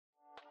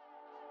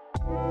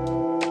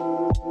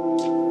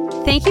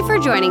Thank you for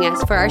joining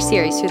us for our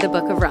series through the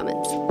book of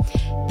Romans.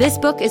 This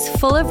book is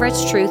full of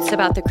rich truths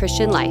about the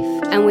Christian life,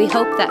 and we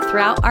hope that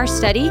throughout our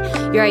study,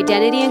 your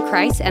identity in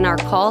Christ and our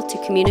call to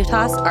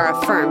communitas are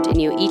affirmed in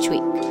you each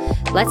week.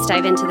 Let's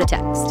dive into the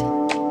text.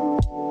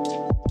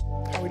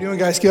 How are we doing,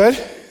 guys? Good?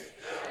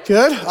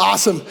 Good?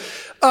 Awesome.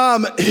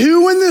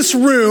 Who in this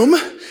room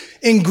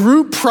in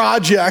group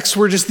projects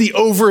were just the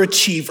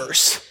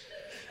overachievers?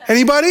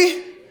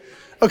 Anybody?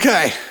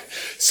 Okay.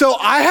 So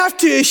I have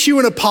to issue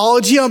an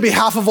apology on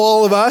behalf of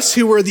all of us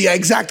who were the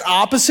exact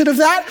opposite of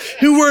that,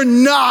 who were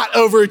not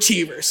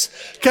overachievers.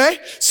 Okay?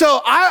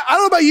 So I don't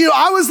know about you.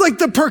 I was like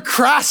the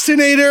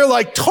procrastinator,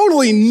 like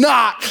totally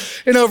not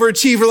an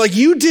overachiever. Like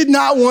you did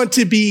not want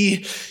to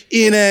be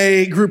in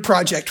a group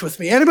project with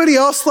me. Anybody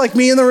else like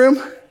me in the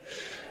room?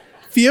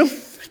 Few?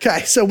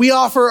 Okay, so we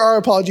offer our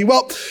apology.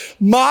 Well,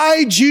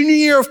 my junior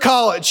year of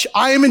college,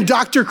 I am in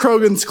Dr.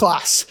 Krogan's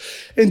class.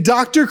 And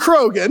Dr.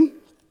 Krogan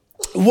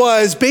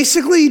was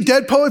basically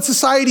Dead Poets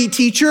Society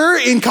teacher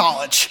in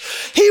college.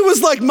 He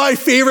was like my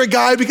favorite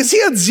guy because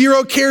he had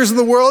zero cares in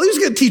the world. He was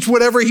going to teach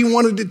whatever he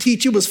wanted to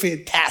teach. It was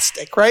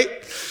fantastic, right?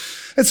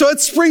 And so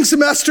it's spring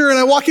semester and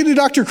I walk into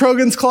Dr.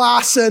 Krogan's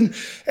class and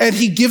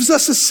he gives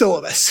us a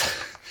syllabus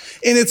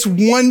and it's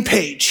one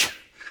page.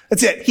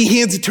 That's it. He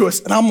hands it to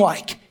us and I'm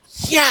like,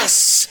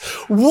 yes,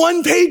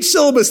 1 page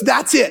syllabus.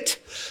 That's it.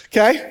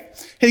 Okay.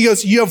 And he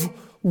goes, you have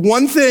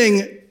one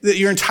thing that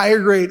your entire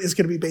grade is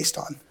going to be based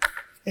on.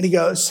 And he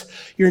goes,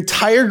 your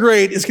entire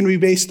grade is going to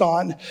be based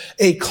on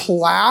a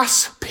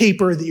class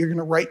paper that you're going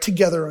to write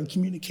together on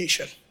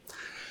communication.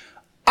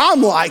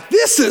 I'm like,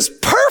 this is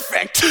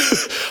perfect.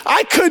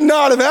 I could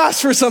not have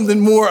asked for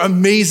something more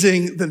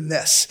amazing than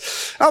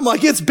this. I'm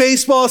like, it's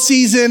baseball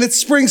season. It's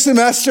spring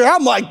semester.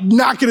 I'm like,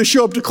 not going to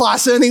show up to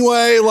class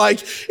anyway.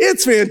 Like,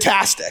 it's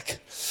fantastic.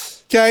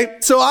 Okay,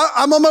 so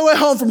I'm on my way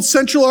home from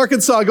Central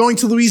Arkansas going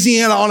to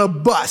Louisiana on a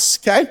bus,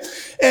 okay?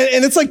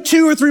 And it's like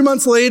 2 or 3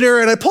 months later,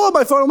 and I pull up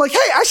my phone. I'm like,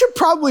 hey, I should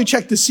probably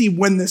check to see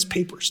when this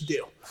paper's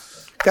due,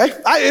 okay?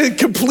 It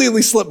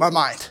completely slipped my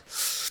mind.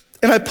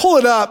 And I pull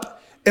it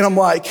up, and I'm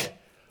like,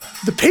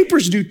 the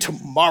paper's due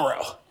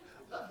tomorrow.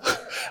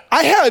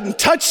 I hadn't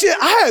touched it.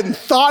 I hadn't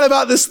thought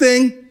about this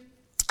thing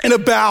in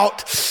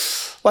about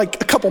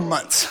like a couple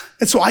months.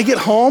 And so I get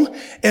home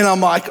and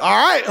I'm like, all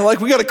right,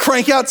 we got to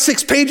crank out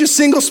 6 pages,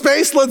 single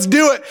space. Let's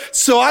do it.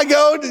 So I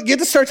go to get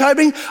to start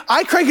typing.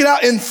 I crank it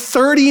out in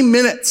 30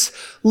 minutes.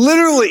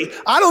 Literally,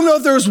 I don't know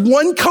if there was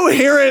one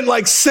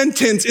coherent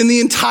sentence in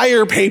the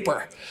entire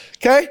paper.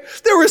 Okay.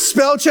 There was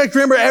spell check,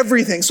 grammar,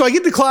 everything. So I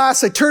get to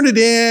class, I turn it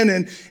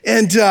in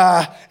and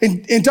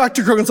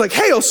Dr. Krogan's like,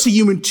 hey, I'll see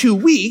you in 2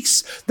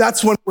 weeks.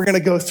 That's when we're going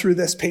to go through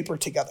this paper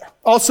together.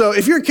 Also,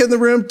 if you're a kid in the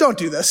room, don't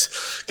do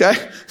this. Okay.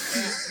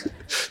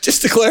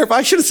 Just to clarify,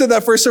 I should have said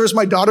that first service.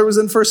 My daughter was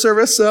in first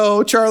service.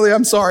 So Charlie,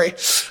 I'm sorry.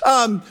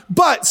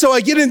 But so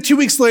I get in 2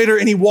 weeks later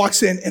and he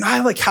walks in and I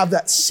have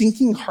that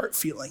sinking heart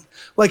feeling.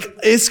 Like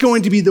it's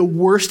going to be the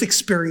worst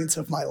experience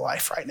of my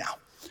life right now.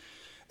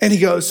 And he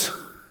goes,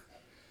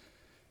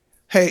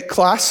 hey,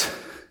 class,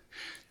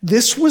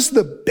 this was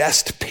the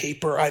best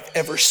paper I've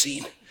ever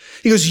seen.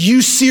 He goes,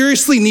 you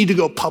seriously need to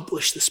go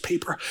publish this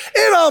paper.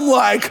 And I'm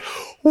like,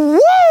 woo!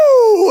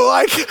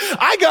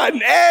 I got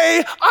an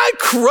A. I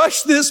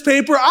crushed this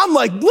paper. I'm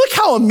like, look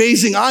how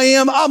amazing I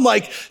am. I'm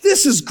like,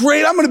 this is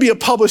great. I'm going to be a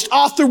published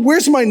author.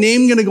 Where's my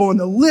name going to go on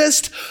the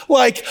list?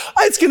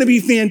 It's going to be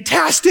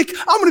fantastic.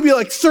 I'm going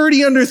to be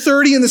 30 under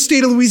 30 in the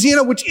state of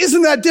Louisiana, which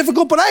isn't that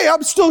difficult, but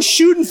I'm still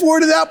shooting for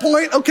it at that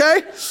point,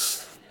 okay?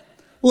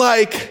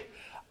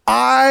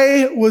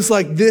 I was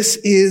like, this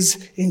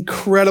is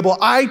incredible.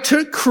 I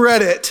took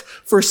credit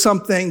for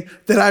something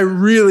that I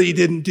really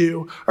didn't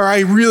do, or I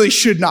really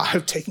should not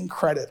have taken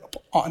credit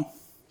on,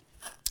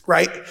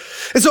 right?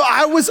 And so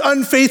I was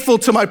unfaithful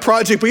to my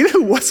project, but you know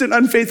who wasn't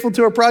unfaithful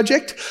to a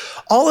project?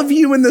 All of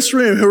you in this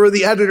room who are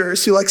the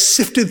editors who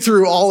sifted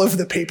through all of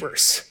the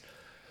papers.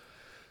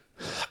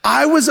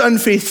 I was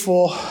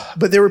unfaithful,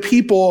 but there were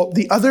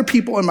the other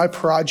people in my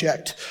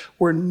project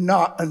were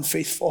not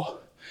unfaithful.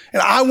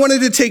 And I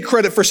wanted to take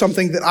credit for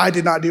something that I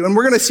did not do. And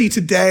we're going to see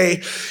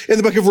today in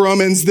the book of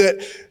Romans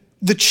that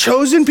the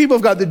chosen people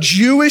of God, the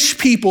Jewish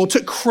people,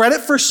 took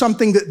credit for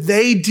something that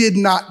they did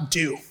not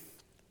do.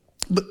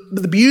 But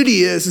the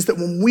beauty is that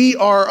when we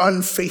are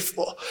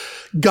unfaithful,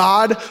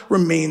 God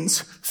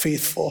remains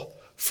faithful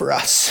for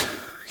us.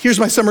 Here's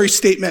my summary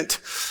statement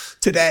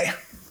today.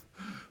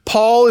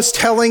 Paul is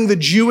telling the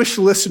Jewish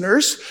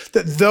listeners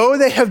that though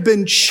they have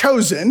been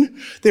chosen,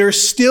 they are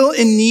still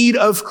in need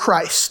of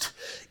Christ.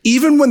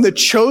 Even when the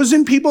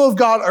chosen people of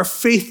God are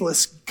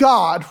faithless,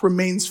 God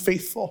remains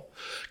faithful.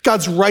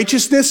 God's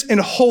righteousness and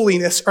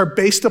holiness are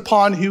based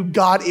upon who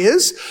God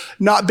is,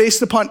 not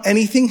based upon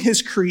anything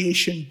his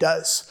creation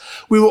does.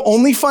 We will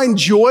only find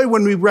joy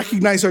when we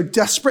recognize our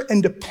desperate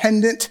and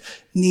dependent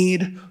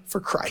need for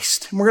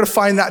Christ. And we're going to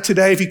find that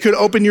today. If you could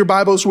open your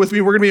Bibles with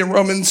me, we're going to be in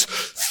Romans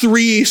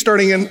 3,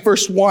 starting in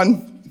verse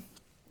 1.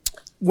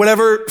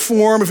 Whatever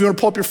form, if you want to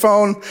pull up your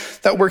phone,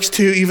 that works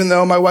too, even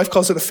though my wife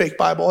calls it a fake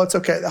Bible. It's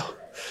okay though.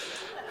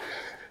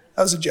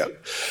 That was a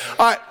joke.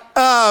 All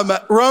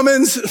right,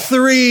 Romans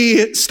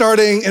 3,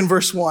 starting in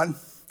verse 1.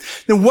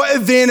 Then what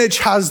advantage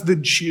has the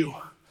Jew?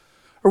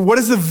 Or what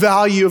is the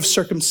value of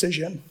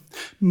circumcision?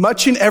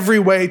 Much in every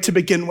way to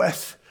begin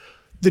with.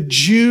 The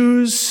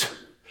Jews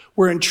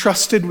were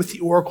entrusted with the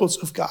oracles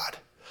of God.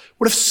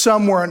 What if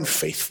some were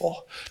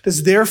unfaithful?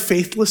 Does their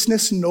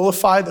faithlessness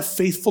nullify the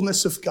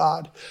faithfulness of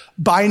God?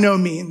 By no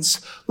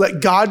means.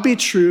 Let God be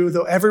true,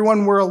 though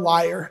everyone were a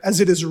liar, as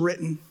it is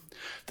written,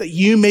 that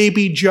you may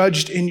be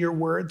judged in your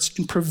words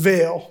and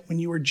prevail when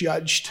you are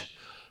judged.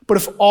 But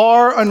if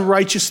our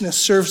unrighteousness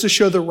serves to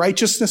show the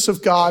righteousness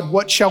of God,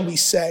 what shall we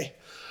say?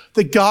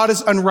 That God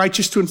is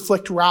unrighteous to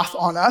inflict wrath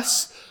on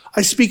us?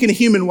 I speak in a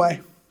human way.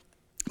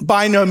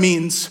 By no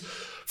means.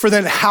 For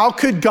then how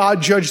could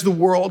God judge the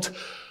world?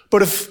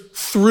 But if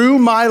through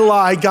my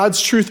lie,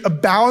 God's truth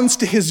abounds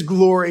to his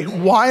glory,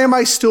 why am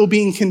I still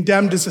being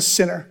condemned as a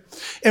sinner?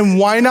 And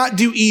why not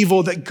do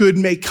evil that good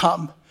may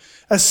come?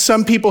 As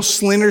some people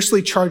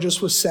slanderously charge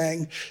us with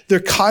saying, their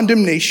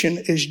condemnation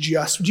is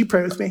just. Would you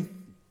pray with me?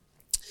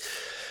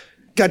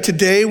 God,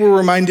 today we're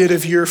reminded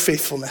of your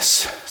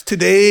faithfulness.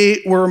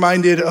 Today we're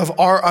reminded of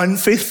our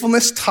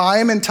unfaithfulness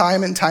time and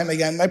time and time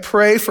again. I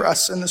pray for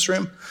us in this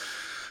room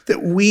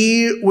that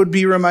we would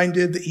be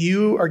reminded that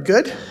you are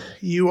good,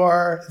 you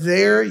are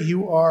there,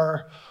 you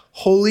are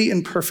holy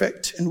and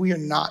perfect, and we are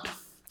not.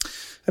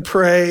 I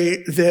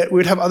pray that we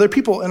would have other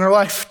people in our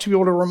life to be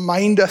able to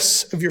remind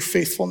us of your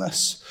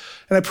faithfulness.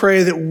 And I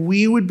pray that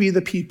we would be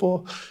the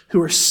people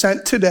who are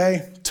sent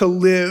today to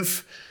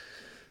live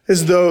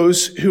as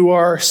those who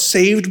are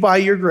saved by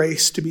your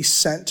grace to be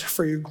sent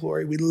for your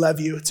glory. We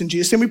love you. It's in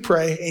Jesus' name we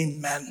pray.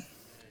 Amen.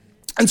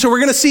 And so we're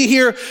going to see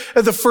here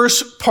at the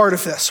first part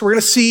of this, we're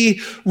going to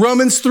see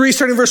Romans 3,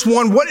 starting verse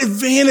 1, what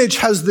advantage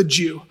has the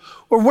Jew?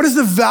 Or what is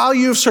the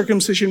value of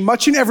circumcision?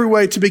 Much in every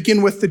way, to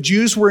begin with, the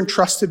Jews were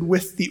entrusted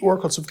with the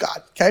oracles of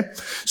God, okay?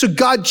 So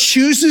God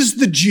chooses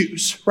the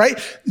Jews, right?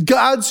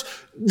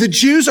 The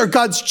Jews are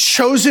God's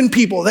chosen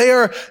people. They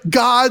are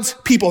God's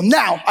people.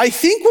 Now, I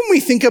think when we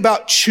think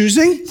about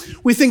choosing,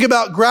 we think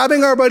about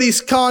grabbing our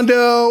buddy's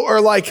condo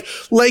or like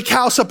lake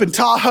house up in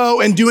Tahoe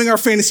and doing our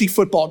fantasy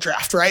football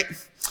draft, right?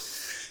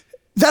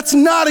 That's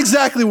not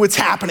exactly what's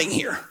happening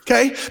here,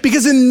 okay?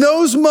 Because in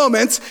those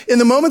moments, in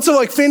the moments of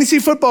like fantasy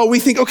football, we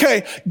think,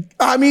 okay,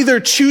 I'm either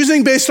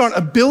choosing based on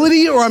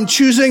ability or I'm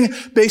choosing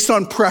based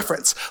on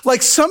preference.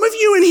 Like some of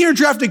you in here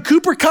drafted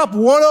Cooper Kupp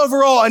 1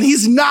 overall and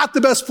he's not the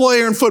best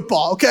player in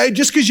football, okay?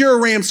 Just because you're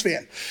a Rams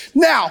fan.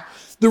 Now,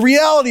 the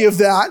reality of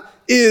that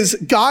is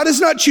God is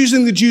not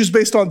choosing the Jews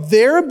based on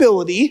their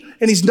ability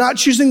and he's not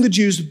choosing the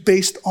Jews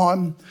based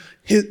on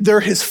they're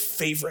his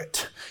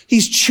favorite.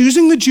 He's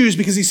choosing the Jews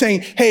because he's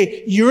saying,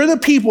 hey, you're the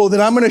people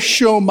that I'm going to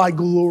show my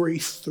glory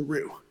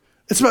through.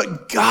 It's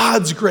about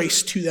God's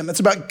grace to them. It's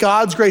about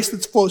God's grace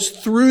that flows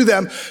through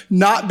them,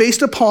 not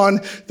based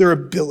upon their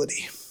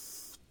ability.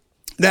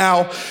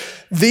 Now,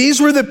 these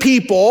were the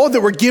people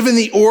that were given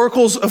the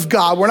oracles of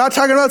God. We're not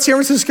talking about San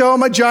Francisco and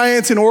my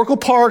Giants and Oracle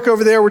Park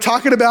over there. We're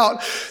talking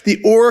about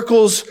the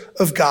oracles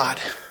of God.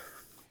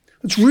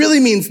 Which really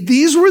means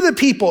these were the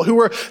people who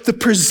were the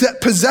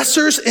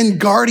possessors and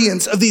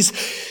guardians of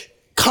these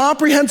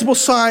comprehensible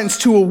signs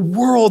to a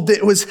world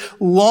that was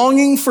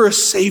longing for a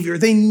savior.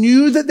 They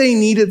knew that they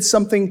needed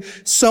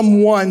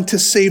someone to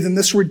save them.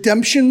 This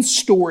redemption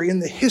story in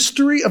the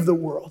history of the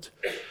world.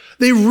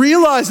 They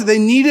realized that they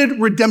needed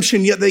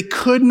redemption, yet they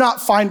could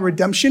not find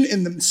redemption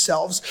in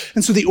themselves.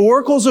 And so the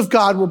oracles of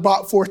God were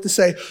brought forth to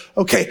say,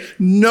 okay,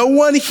 no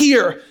one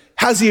here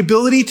has the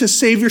ability to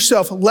save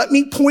yourself. Let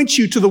me point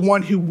you to the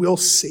one who will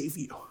save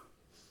you.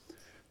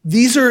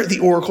 These are the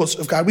oracles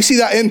of God. We see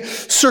that in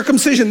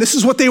circumcision. This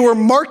is what they were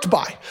marked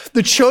by.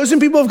 The chosen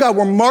people of God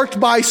were marked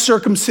by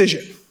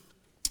circumcision.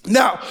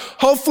 Now,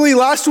 hopefully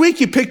last week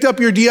you picked up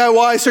your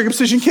DIY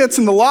circumcision kits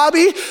in the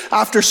lobby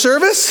after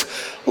service.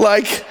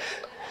 Like,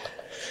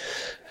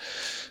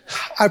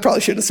 I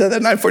probably should have said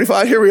that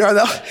 9:45. Here we are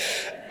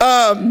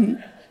though.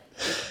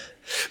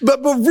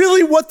 But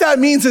really what that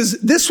means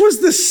is this was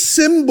the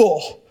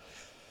symbol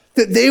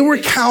that they were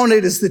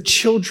counted as the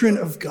children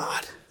of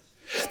God.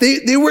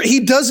 He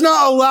does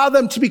not allow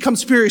them to become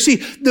superior. See,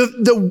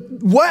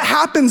 what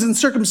happens in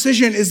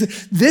circumcision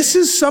is this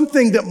is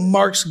something that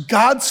marks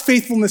God's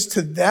faithfulness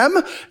to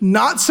them,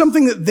 not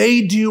something that they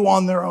do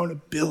on their own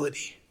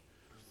ability.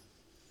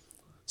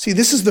 See,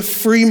 this is the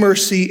free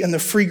mercy and the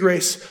free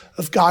grace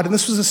of God. And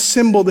this was a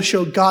symbol to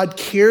show God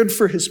cared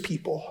for his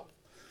people.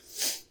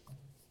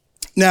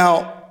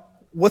 Now,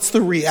 what's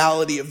the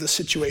reality of the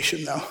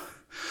situation though?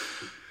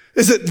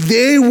 Is that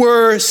they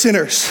were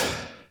sinners.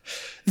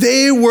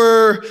 They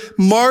were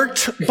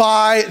marked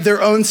by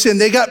their own sin.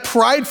 They got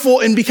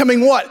prideful in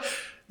becoming what?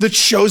 The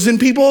chosen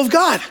people of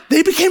God.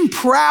 They became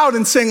proud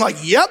and saying like,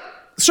 yep,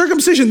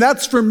 circumcision,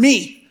 that's for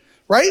me,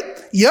 right?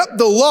 Yep,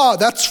 the law,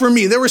 that's for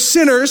me. There were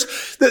sinners.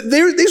 These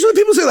were the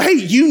people who said, hey,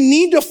 you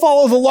need to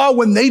follow the law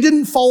when they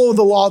didn't follow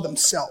the law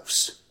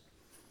themselves.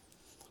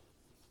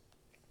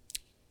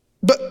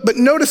 But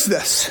notice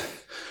this.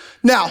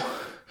 Now,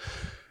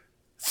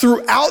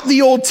 throughout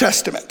the Old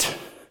Testament,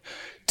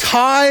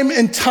 Time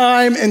and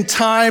time and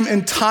time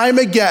and time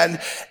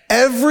again,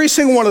 every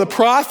single one of the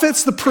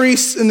prophets, the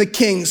priests, and the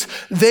kings,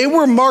 they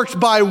were marked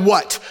by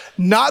what?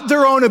 Not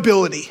their own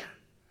ability.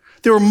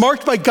 They were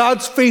marked by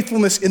God's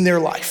faithfulness in their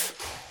life.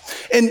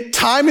 And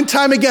time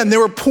again, they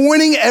were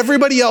pointing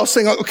everybody else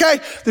saying, okay,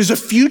 there's a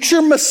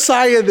future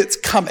Messiah that's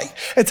coming.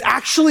 It's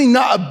actually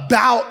not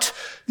about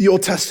the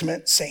Old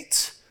Testament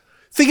saints.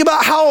 Think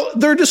about how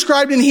they're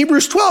described in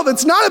Hebrews 12.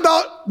 It's not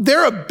about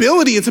their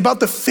ability. It's about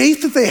the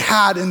faith that they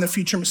had in the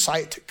future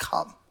Messiah to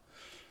come.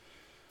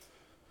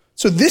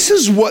 So this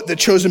is what the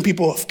chosen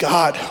people of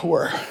God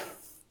were.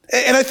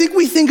 And I think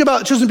we think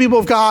about chosen people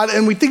of God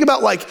and we think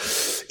about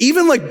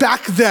even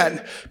back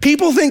then,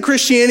 people think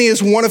Christianity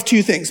is one of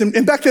two things.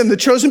 And back then, the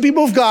chosen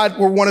people of God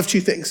were one of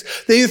two things.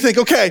 They either think,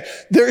 okay,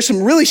 there are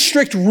some really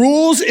strict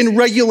rules and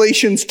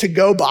regulations to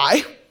go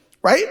by,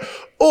 right?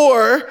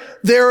 Or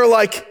they're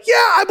like,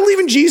 yeah, I believe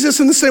in Jesus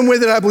in the same way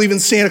that I believe in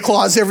Santa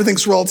Claus.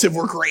 Everything's relative.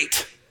 We're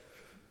great.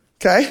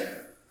 Okay?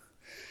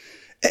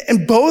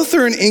 And both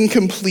are an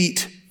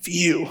incomplete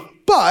view.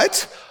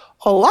 But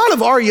a lot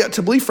of our yet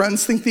to believe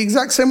friends think the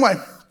exact same way.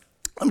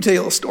 Let me tell you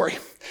a little story.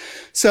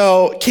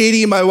 So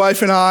Katie, my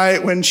wife, and I,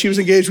 when she was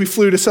engaged, we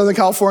flew to Southern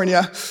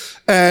California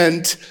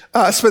and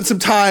spent some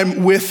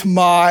time with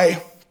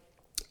my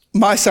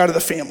side of the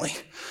family.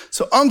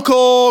 So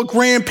uncle,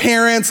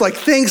 grandparents,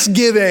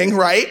 Thanksgiving,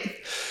 right?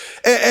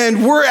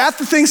 And we're at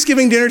the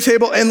Thanksgiving dinner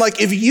table. And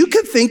if you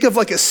could think of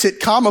a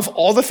sitcom of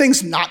all the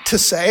things not to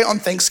say on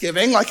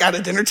Thanksgiving, at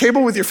a dinner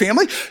table with your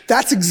family,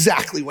 that's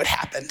exactly what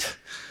happened.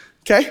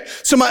 Okay?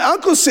 So my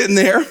uncle's sitting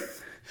there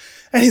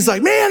and he's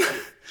like, man,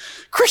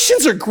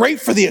 Christians are great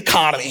for the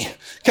economy.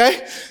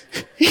 Okay?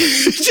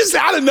 Just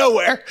out of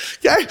nowhere.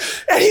 Okay?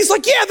 And he's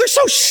like, yeah, they're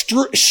so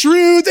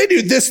shrewd. They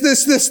do this.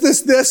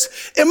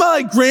 And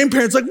my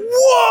grandparents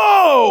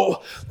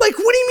whoa! What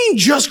do you mean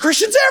just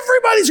Christians?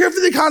 Everybody's here for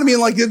the economy.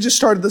 And it just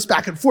started this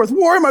back and forth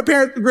war. And my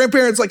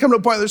grandparents come to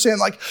a point where they're saying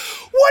what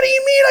do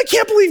you mean? I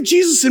can't believe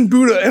Jesus and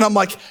Buddha. And I'm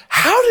like,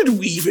 how did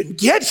we even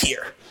get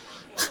here?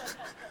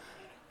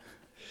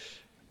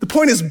 The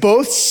point is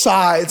both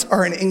sides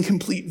are an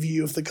incomplete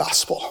view of the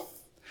gospel.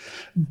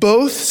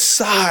 Both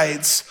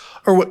sides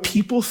are what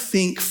people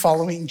think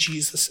following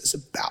Jesus is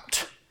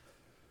about.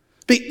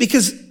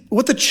 Because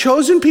what the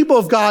chosen people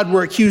of God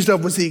were accused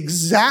of was the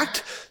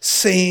exact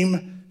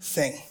same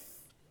thing.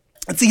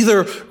 It's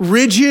either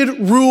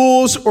rigid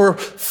rules or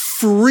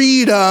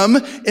freedom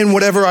in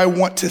whatever I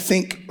want to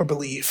think or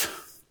believe.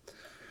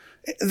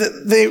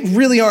 They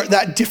really aren't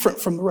that different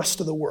from the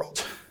rest of the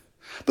world.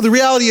 But the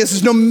reality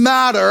is no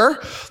matter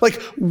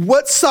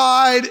what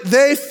side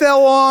they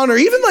fell on, or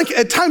even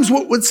at times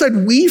what side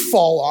we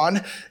fall on,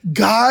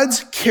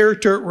 God's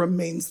character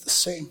remains the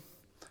same.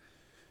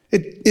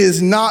 It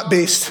is not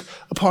based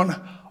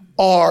upon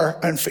our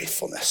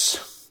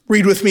unfaithfulness.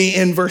 Read with me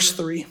in verse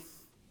 3.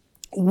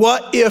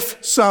 What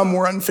if some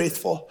were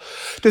unfaithful?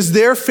 Does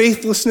their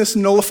faithlessness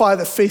nullify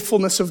the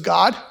faithfulness of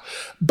God?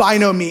 By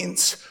no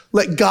means.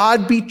 Let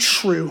God be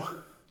true,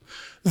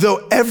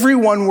 though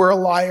everyone were a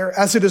liar,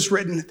 as it is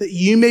written, that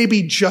you may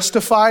be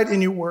justified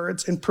in your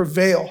words and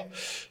prevail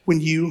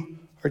when you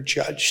are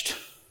judged.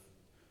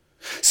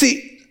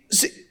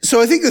 So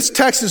I think this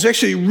text is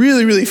actually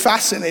really, really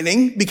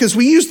fascinating because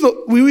we used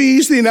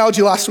the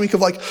analogy last week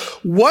of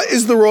what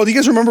is the role? Do you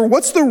guys remember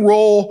what's the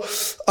role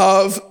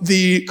of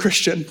the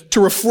Christian?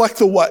 To reflect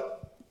the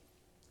what?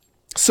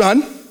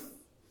 Sun.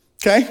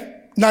 Okay.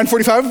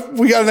 9:45,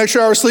 we got an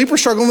extra hour of sleep. We're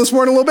struggling this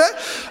morning a little bit.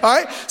 All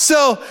right.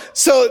 So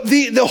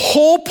the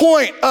whole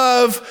point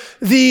of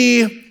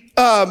the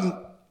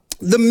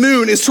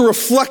moon is to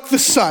reflect the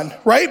sun,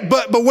 right?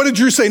 But what did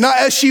Drew say? Not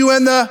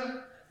S-U-N,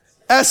 the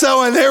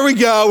S-O-N. There we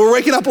go. We're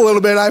waking up a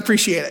little bit. I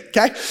appreciate it.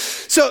 Okay.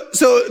 So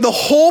the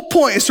whole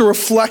point is to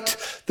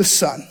reflect the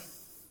sun.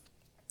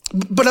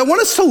 But I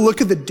want us to look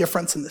at the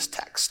difference in this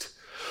text.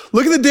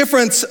 Look at the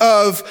difference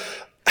of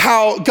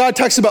how God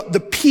talks about the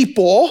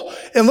people,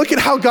 and look at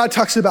how God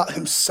talks about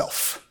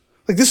himself.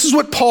 This is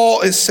what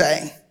Paul is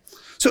saying.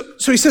 So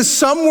he says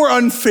some were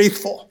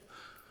unfaithful,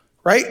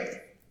 right?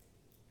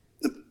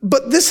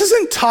 But this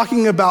isn't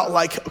talking about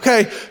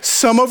okay,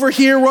 some over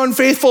here were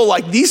unfaithful.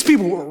 These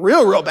people were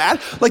real bad.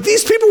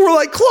 These people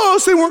were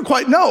close. They weren't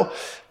quite. No,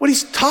 what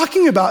he's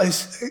talking about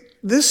is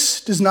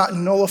this does not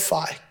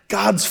nullify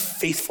God's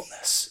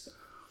faithfulness.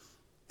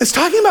 It's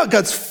talking about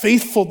God's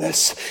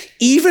faithfulness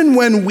even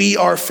when we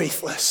are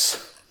faithless.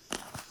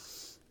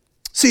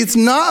 See, it's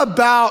not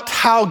about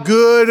how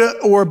good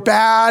or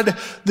bad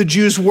the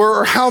Jews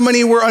were or how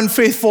many were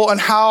unfaithful and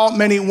how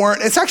many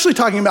weren't. It's actually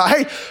talking about,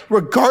 hey,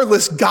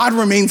 regardless, God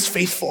remains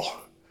faithful.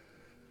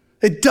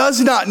 It does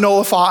not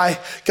nullify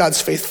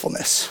God's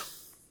faithfulness.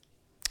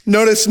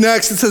 Notice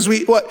next, it says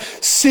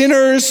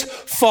sinners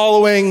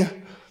following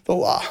the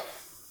law.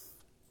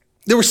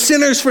 There were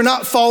sinners for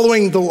not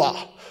following the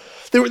law.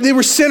 They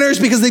were sinners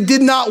because they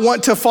did not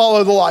want to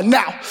follow the law.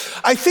 Now,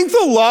 I think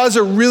the law is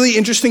a really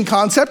interesting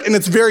concept and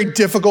it's very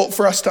difficult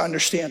for us to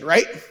understand,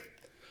 right?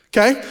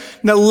 Okay?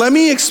 Now, let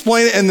me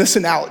explain it in this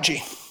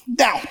analogy.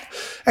 Now,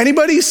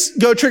 anybody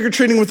go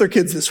trick-or-treating with their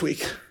kids this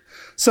week?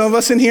 Some of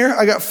us in here,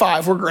 I got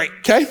 5. We're great,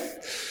 okay?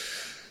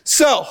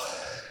 So,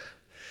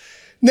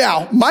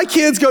 now, my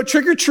kids go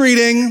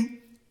trick-or-treating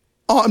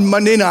on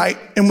Monday night,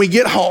 and we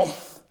get home.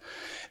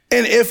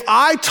 And if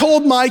I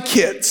told my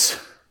kids,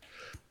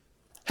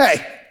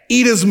 hey,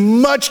 eat as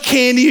much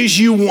candy as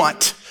you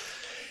want,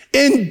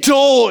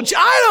 indulge,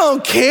 I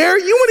don't care.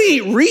 You want to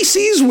eat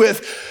Reese's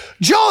with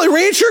Jolly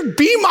Rancher?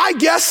 Be my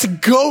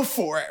guest, go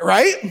for it,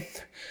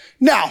 right?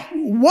 Now,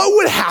 what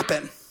would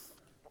happen?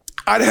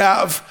 I'd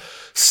have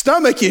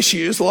stomach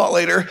issues a lot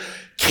later.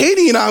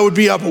 Katie and I would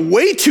be up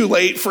way too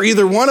late for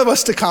either one of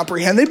us to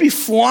comprehend. They'd be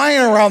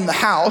flying around the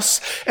house,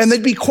 and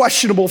they'd be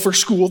questionable for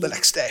school the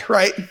next day,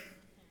 right?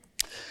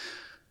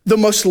 The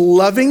most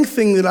loving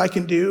thing that I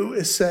can do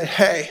is say,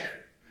 hey,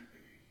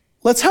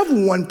 let's have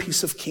one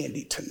piece of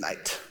candy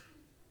tonight.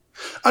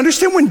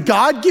 Understand, when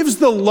God gives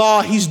the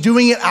law, he's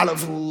doing it out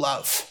of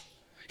love.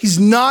 He's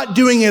not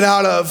doing it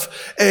out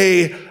of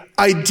a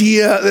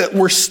idea that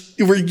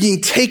we're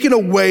being taken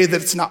away,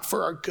 that it's not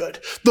for our good.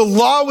 The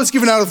law was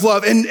given out of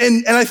love.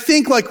 And I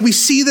think like we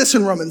see this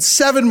in Romans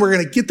 7, we're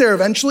going to get there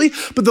eventually,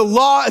 but the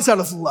law is out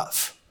of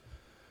love.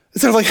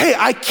 It's kind of like, hey,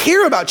 I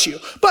care about you.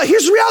 But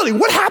here's the reality.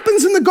 What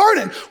happens in the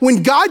garden?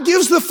 When God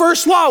gives the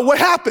first law, what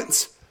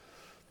happens?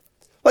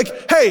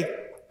 Like, hey,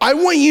 I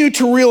want you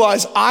to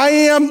realize I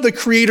am the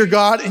creator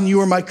God and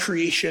you are my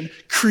creation.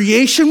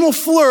 Creation will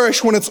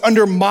flourish when it's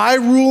under my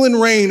rule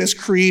and reign as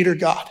creator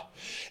God.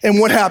 And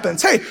what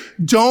happens? Hey,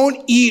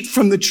 don't eat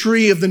from the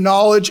tree of the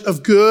knowledge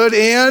of good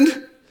and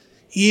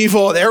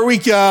evil. There we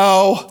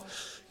go.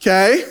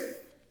 Okay.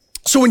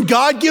 So when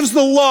God gives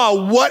the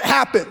law, what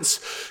happens?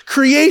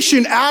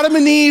 Creation, Adam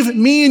and Eve,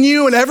 me and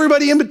you and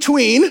everybody in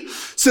between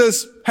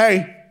says,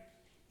 hey,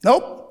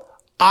 nope,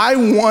 I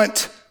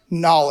want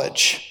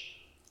knowledge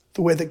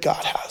the way that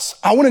God has.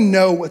 I want to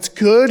know what's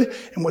good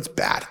and what's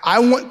bad. I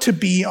want to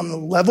be on the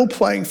level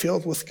playing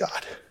field with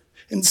God.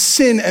 And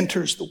sin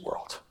enters the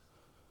world.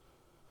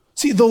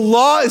 See, the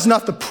law is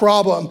not the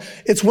problem.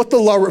 It's what the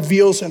law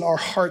reveals in our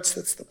hearts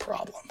that's the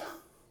problem.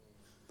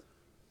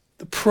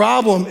 The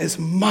problem is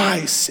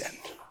my sin.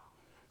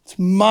 It's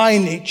my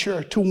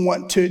nature to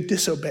want to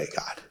disobey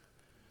God.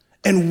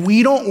 And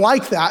we don't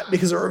like that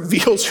because it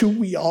reveals who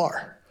we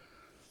are,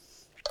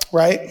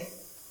 right?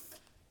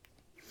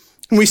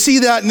 And we see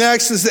that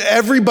next is that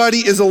everybody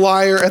is a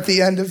liar at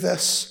the end of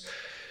this.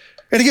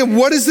 And again,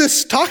 what is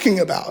this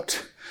talking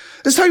about?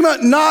 It's talking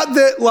about not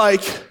that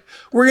like,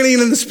 we're going to get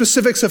into the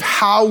specifics of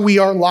how we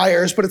are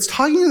liars, but it's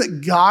talking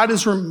that God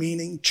is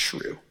remaining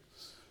true.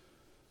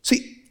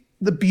 See,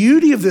 the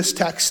beauty of this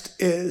text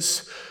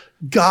is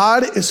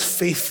God is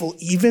faithful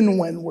even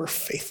when we're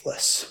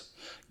faithless.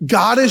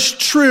 God is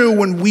true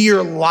when we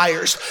are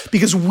liars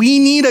because we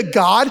need a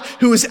God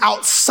who is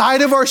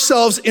outside of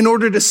ourselves in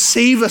order to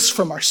save us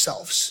from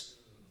ourselves.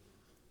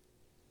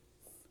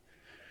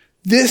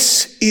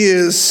 This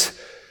is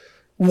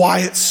why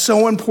it's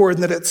so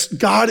important that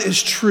God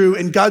is true,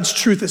 and God's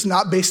truth is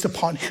not based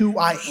upon who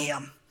I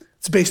am.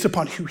 It's based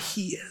upon who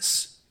he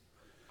is.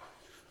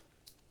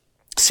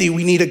 See,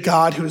 we need a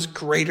God who is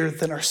greater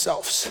than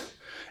ourselves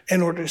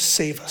in order to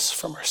save us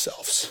from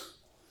ourselves.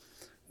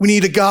 We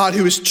need a God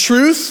who is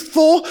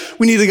truthful.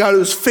 We need a God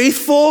who is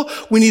faithful.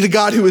 We need a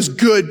God who is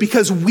good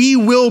because we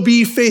will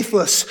be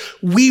faithless.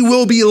 We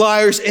will be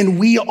liars, and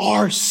we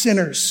are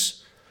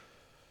sinners.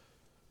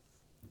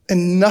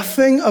 And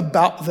nothing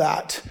about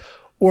that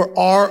or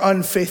our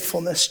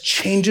unfaithfulness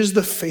changes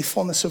the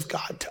faithfulness of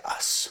God to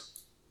us.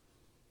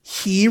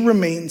 He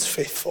remains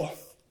faithful.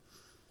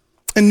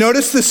 And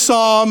notice the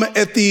psalm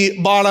at the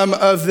bottom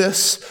of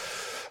this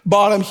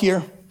bottom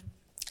here.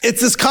 It's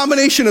this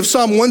combination of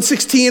Psalm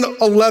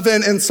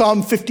 116:11 and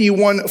Psalm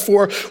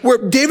 51:4, where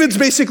David's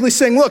basically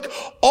saying, look,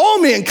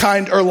 all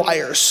mankind are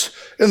liars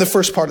in the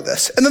first part of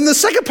this. And then the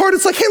second part,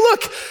 it's like, hey,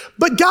 look,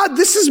 but God,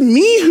 this is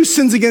me who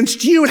sins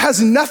against you. It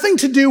has nothing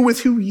to do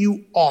with who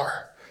you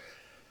are.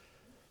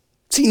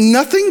 See,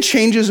 nothing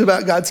changes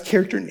about God's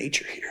character and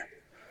nature here.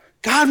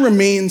 God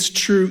remains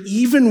true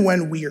even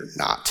when we are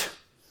not.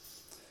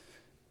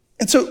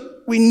 And so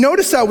we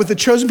notice that with the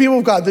chosen people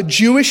of God, the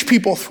Jewish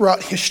people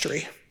throughout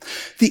history.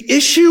 The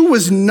issue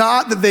was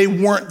not that they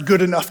weren't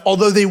good enough,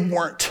 although they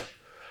weren't.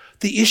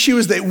 The issue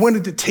is they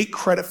wanted to take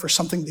credit for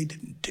something they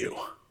didn't do.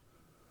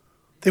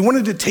 They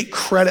wanted to take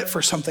credit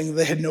for something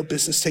they had no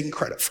business taking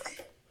credit from.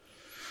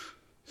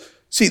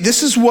 See,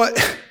 this is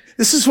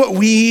what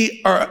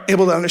we are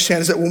able to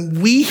understand is that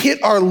when we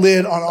hit our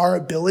lid on our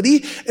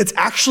ability, it's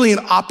actually an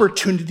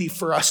opportunity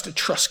for us to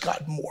trust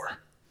God more.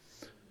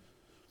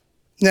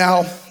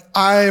 Now,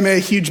 I'm a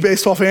huge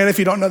baseball fan, if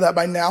you don't know that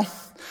by now.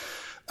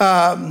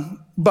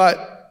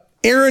 But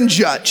Aaron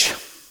Judge,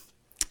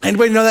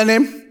 anybody know that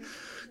name?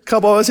 A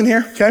couple of us in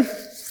here, okay?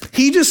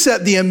 He just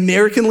set the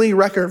American League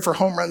record for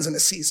home runs in a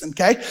season,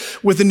 okay?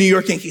 With the New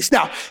York Yankees.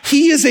 Now,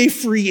 he is a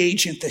free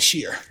agent this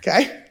year,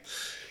 okay?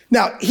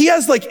 Now, he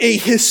has like a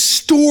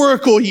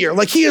historical year.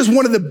 Like he is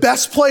one of the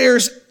best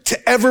players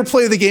to ever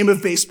play the game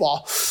of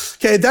baseball.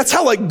 Okay, that's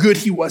how like good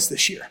he was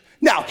this year.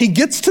 Now, he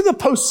gets to the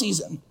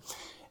postseason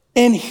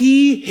and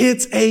he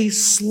hits a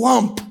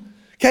slump.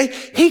 Okay.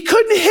 He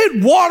couldn't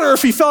hit water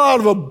if he fell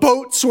out of a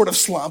boat sort of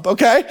slump.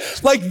 Okay.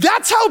 Like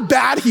that's how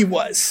bad he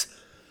was.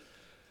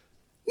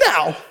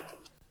 Now,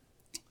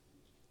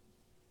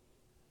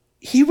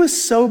 he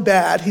was so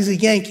bad, he's a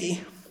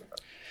Yankee,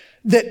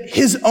 that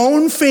his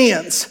own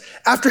fans,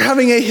 after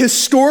having a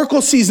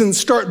historical season,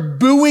 start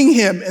booing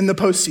him in the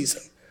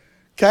postseason.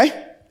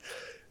 Okay?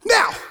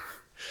 Now,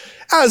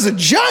 as a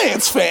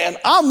Giants fan,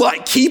 I'm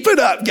like, keep it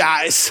up,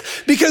 guys.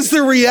 Because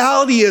the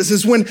reality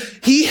is when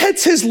he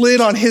hits his lid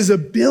on his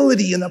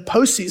ability in the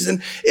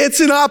postseason, it's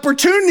an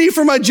opportunity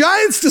for my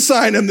Giants to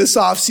sign him this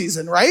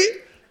offseason, right?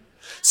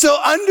 So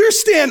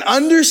understand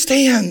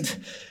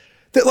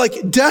that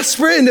like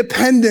desperate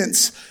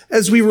independence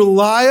as we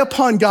rely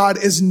upon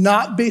God is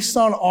not based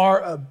on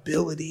our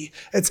ability.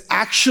 It's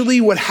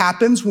actually what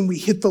happens when we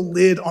hit the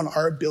lid on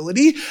our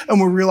ability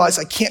and we realize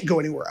I can't go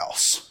anywhere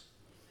else.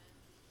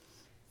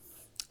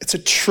 It's a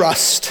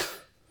trust.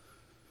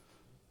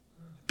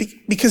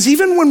 Because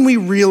even when we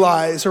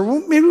realize, or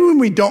maybe when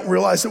we don't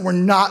realize that we're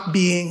not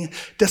being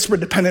desperate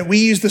dependent, we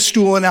use the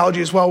stool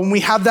analogy as well. When we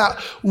have that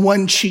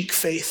one cheek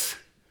faith,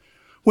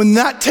 when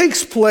that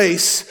takes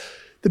place,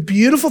 the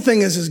beautiful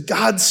thing is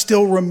God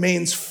still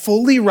remains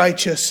fully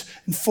righteous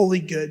and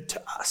fully good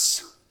to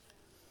us.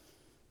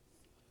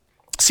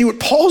 See, what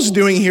Paul's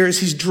doing here is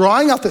he's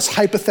drawing out this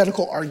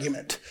hypothetical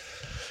argument.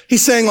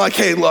 He's saying like,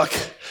 hey, look,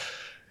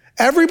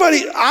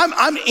 everybody,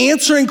 I'm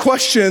answering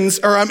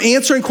questions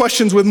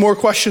with more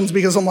questions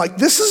because I'm like,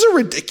 this is a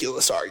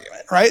ridiculous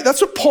argument, right?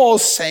 That's what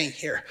Paul's saying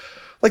here.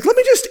 Like, let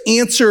me just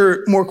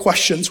answer more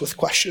questions with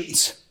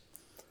questions.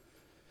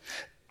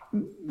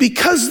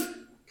 Because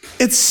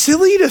it's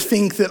silly to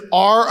think that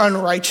our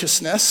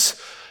unrighteousness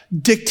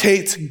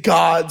dictates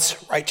God's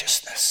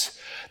righteousness.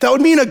 That would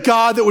mean a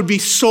God that would be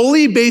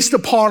solely based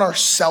upon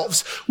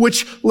ourselves,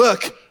 which,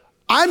 look,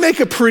 I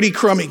make a pretty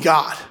crummy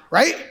God,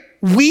 right?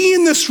 We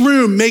in this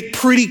room make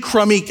pretty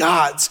crummy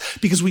gods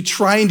because we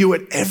try and do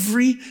it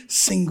every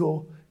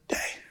single day.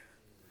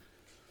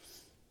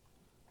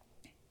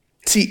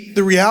 See,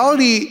 the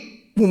reality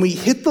when we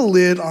hit the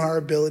lid on our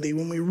ability,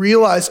 when we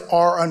realize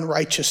our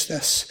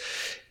unrighteousness,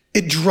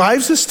 it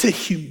drives us to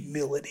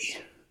humility.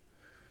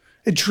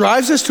 It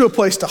drives us to a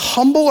place to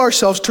humble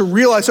ourselves, to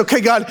realize, okay,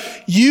 God,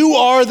 you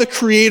are the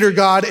creator,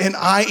 God, and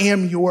I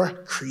am your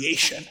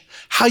creation.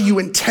 How you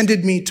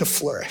intended me to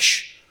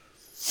flourish.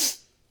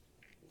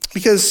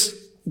 Because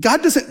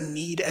God doesn't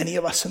need any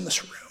of us in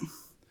this room,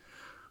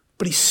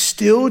 but he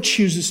still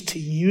chooses to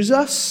use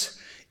us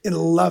and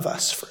love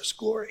us for his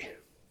glory.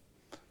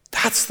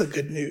 That's the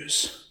good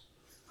news.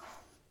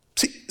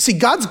 See,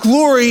 God's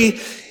glory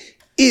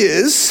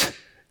is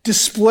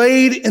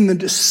displayed in the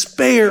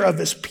despair of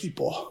his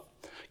people.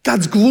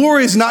 God's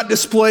glory is not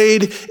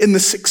displayed in the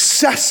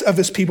success of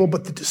his people,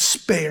 but the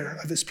despair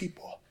of his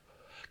people.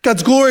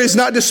 God's glory is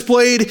not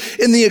displayed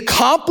in the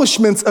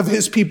accomplishments of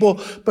his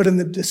people, but in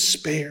the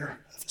despair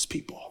of his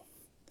people.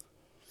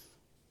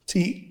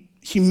 See,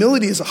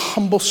 humility is a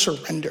humble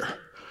surrender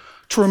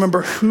to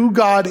remember who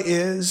God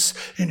is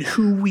and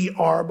who we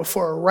are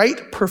before a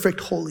right, perfect,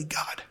 holy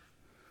God.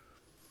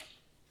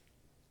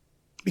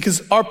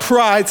 Because our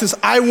pride says,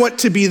 I want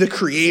to be the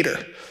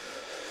creator.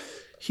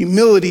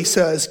 Humility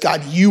says,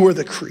 God, you are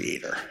the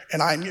creator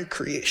and I'm your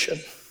creation.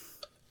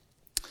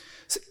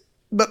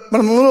 But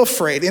I'm a little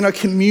afraid in a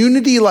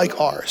community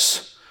like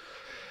ours,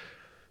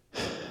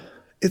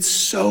 it's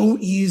so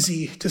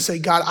easy to say,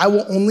 God, I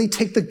will only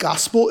take the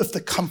gospel if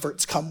the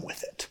comforts come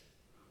with it.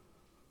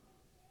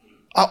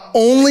 I'll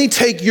only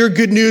take your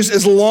good news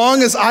as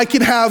long as I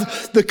can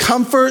have the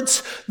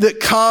comforts that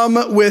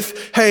come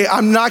with, hey,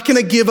 I'm not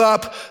going to give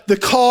up the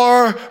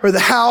car or the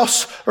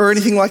house or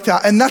anything like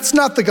that. And that's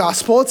not the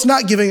gospel. It's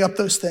not giving up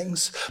those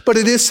things. But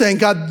it is saying,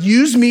 God,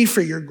 use me for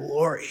your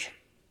glory,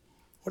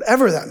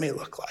 whatever that may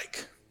look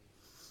like.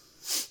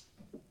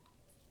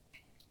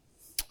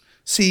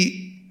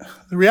 See,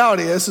 the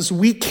reality is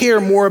we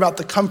care more about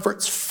the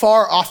comforts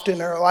far often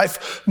in our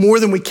life more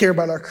than we care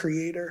about our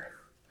Creator.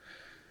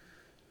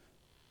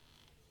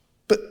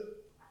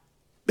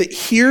 But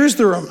here's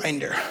the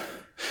reminder.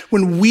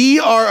 When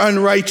we are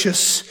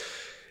unrighteous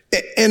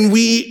and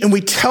we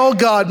tell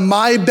God,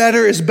 my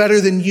better is better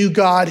than you,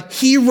 God,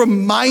 he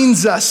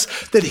reminds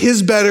us that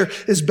his better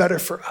is better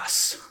for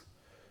us.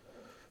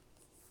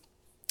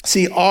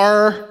 See,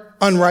 our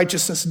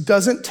unrighteousness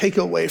doesn't take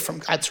away from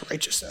God's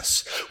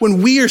righteousness.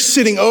 When we are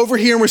sitting over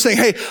here and we're saying,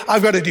 hey,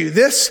 I've got to do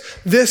this,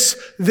 and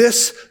this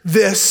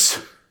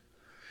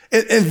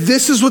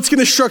is what's going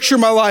to structure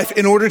my life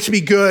in order to be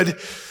good.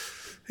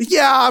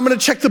 Yeah, I'm going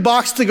to check the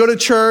box to go to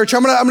church.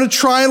 I'm going to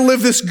try and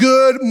live this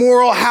good,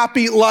 moral,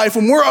 happy life.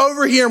 When we're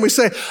over here and we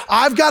say,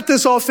 I've got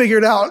this all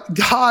figured out,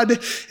 God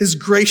is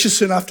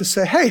gracious enough to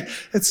say, hey,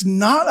 it's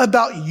not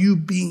about you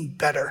being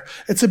better.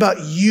 It's about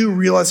you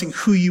realizing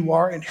who you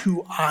are and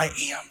who I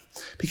am,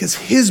 because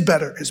his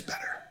better is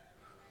better.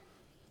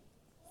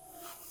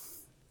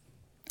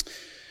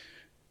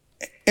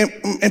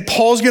 And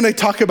Paul's going to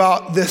talk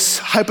about this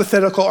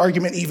hypothetical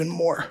argument even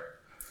more.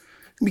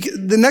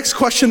 The next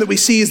question that we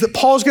see is that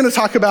Paul's going to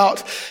talk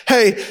about,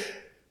 hey,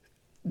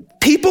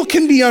 people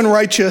can be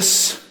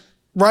unrighteous,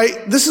 right?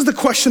 This is the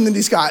question that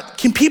he's got.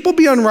 Can people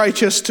be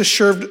unrighteous to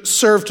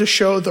serve to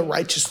show the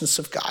righteousness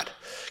of God?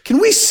 Can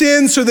we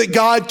sin so that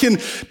God can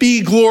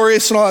be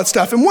glorious and all that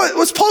stuff? And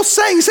what's Paul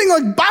saying? He's saying,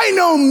 like, by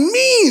no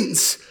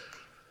means.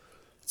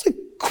 It's like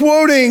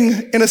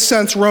quoting, in a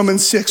sense,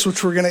 Romans 6,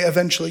 which we're going to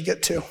eventually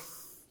get to.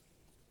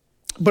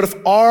 But if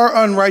our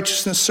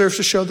unrighteousness serves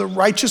to show the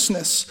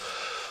righteousness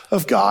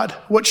of God,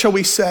 what shall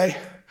we say?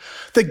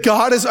 That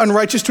God is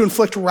unrighteous to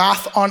inflict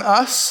wrath on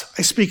us?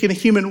 I speak in a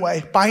human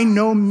way. By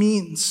no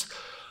means.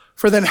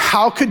 For then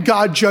how could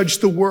God judge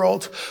the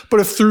world? But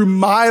if through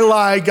my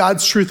lie,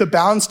 God's truth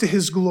abounds to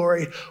his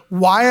glory,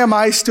 why am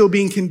I still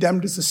being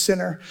condemned as a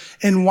sinner?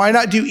 And why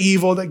not do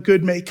evil that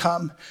good may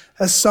come?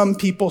 As some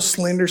people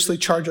slanderously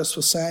charge us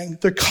with saying,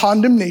 their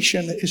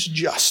condemnation is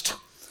just.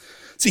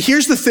 See,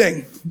 here's the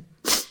thing.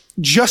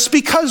 Just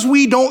because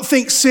we don't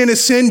think sin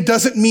is sin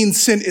doesn't mean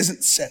sin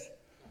isn't sin.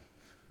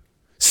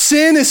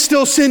 Sin is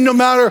still sin no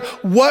matter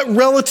what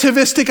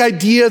relativistic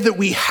idea that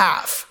we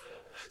have.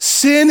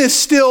 Sin is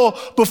still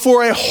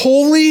before a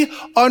holy,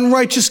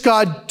 unrighteous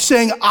God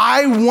saying,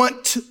 I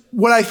want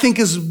what I think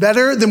is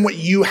better than what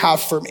you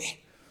have for me.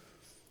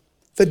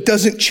 That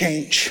doesn't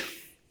change.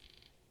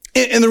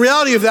 And the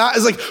reality of that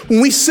is, like,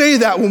 when we say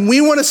that, when we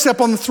want to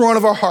step on the throne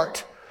of our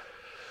heart,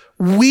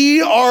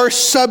 we are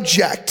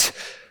subject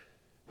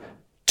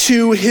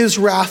to his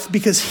wrath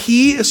because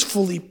he is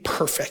fully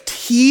perfect.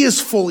 He is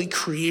fully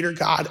creator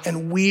God,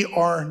 and we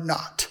are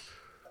not.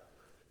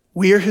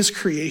 We are his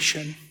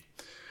creation.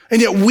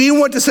 And yet we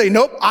want to say,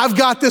 nope, I've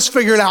got this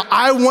figured out.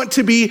 I want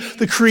to be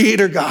the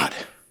creator God.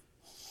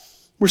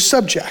 We're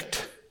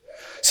subject.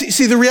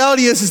 See, the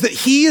reality is that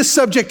he is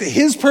subject to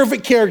his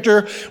perfect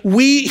character.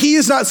 He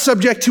is not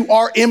subject to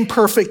our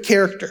imperfect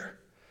character.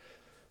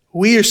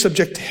 We are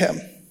subject to him.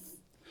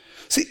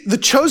 See, the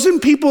chosen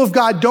people of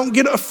God don't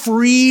get a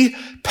free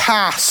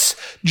pass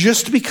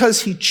just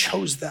because he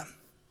chose them.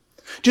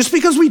 Just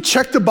because we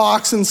check the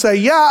box and say,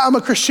 yeah, I'm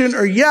a Christian,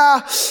 or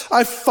yeah,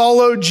 I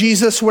follow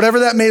Jesus, whatever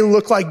that may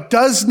look like,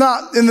 does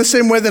not, in the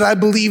same way that I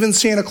believe in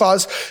Santa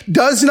Claus,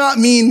 does not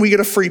mean we get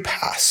a free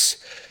pass.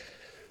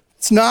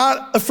 It's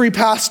not a free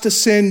pass to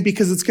sin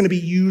because it's going to be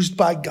used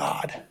by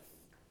God.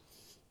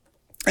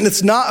 And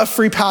it's not a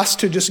free pass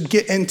to just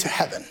get into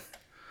heaven.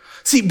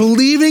 See,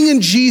 believing in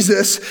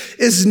Jesus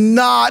is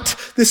not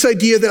this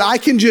idea that I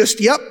can just,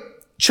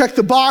 check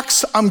the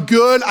box, I'm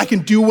good, I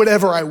can do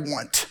whatever I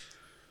want.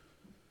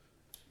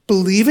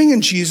 Believing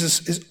in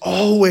Jesus is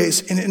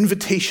always an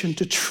invitation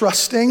to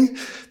trusting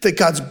that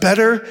God's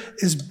better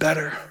is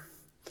better.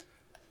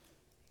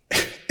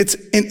 It's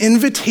an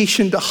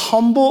invitation to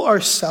humble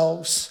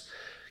ourselves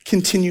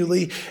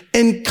continually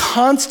and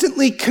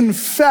constantly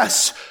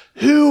confess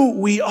who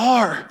we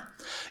are.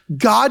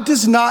 God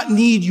does not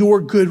need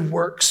your good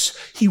works.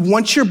 He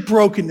wants your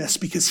brokenness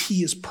because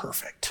he is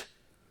perfect.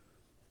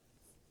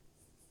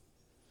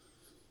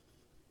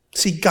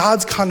 See,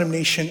 God's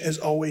condemnation is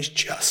always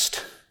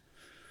just.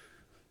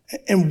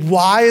 And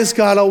why is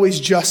God always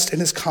just in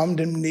his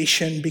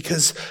condemnation?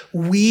 Because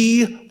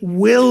we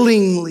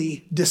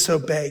willingly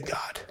disobey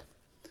God.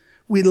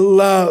 We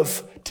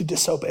love to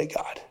disobey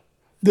God.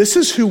 This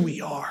is who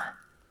we are.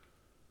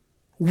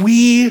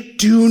 We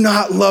do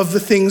not love the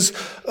things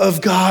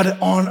of God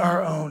on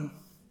our own.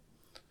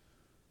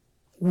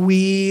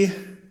 We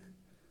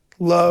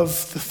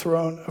love the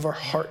throne of our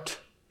heart.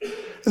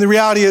 And the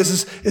reality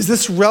is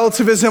this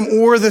relativism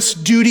or this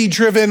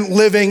duty-driven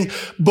living,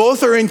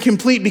 both are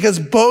incomplete because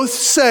both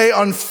say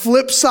on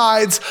flip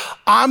sides,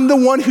 I'm the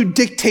one who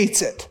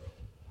dictates it.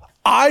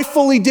 I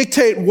fully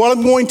dictate what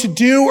I'm going to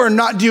do or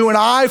not do, and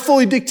I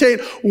fully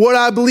dictate what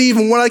I believe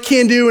and what I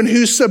can do and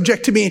who's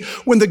subject to me.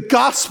 When the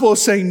gospel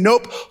is saying,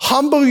 nope,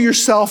 humble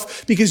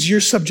yourself because you're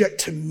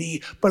subject to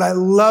me, but I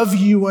love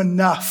you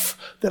enough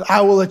that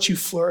I will let you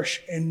flourish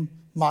in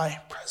my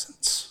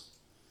presence.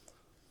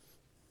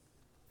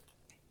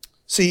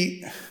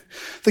 See,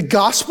 the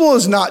gospel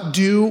is not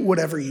do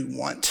whatever you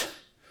want.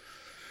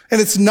 And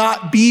it's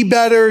not be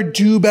better,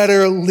 do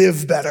better,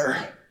 live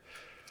better.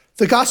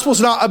 The gospel is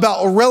not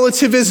about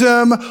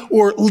relativism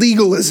or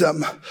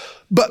legalism.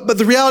 But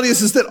the reality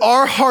is that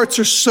our hearts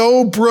are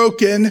so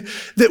broken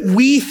that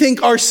we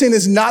think our sin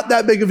is not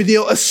that big of a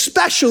deal,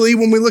 especially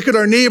when we look at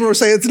our neighbor and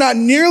say, it's not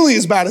nearly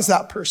as bad as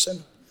that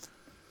person.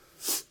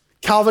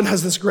 Calvin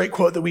has this great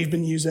quote that we've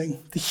been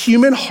using. The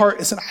human heart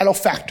is an idol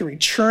factory,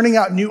 churning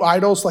out new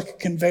idols like a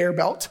conveyor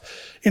belt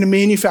in a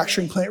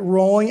manufacturing plant,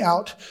 rolling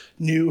out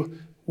new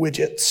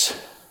widgets.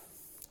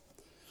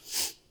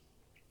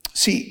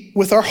 See,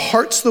 with our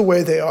hearts the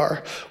way they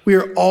are, we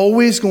are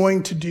always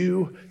going to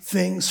do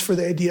things for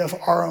the idea of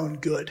our own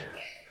good.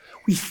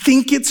 We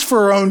think it's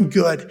for our own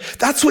good.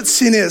 That's what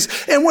sin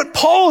is. And what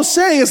Paul is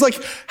saying is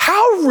like,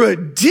 how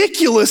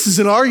ridiculous is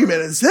an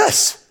argument is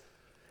this?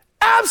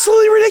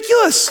 Absolutely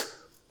ridiculous.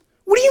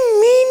 What do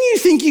you mean you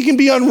think you can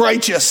be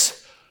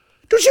unrighteous?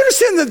 Don't you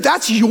understand that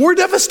that's your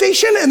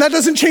devastation and that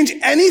doesn't change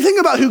anything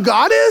about who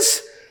God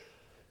is?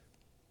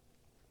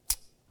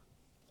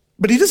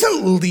 But he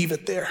doesn't leave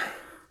it there.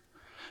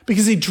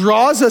 because he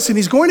draws us and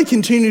he's going to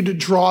continue to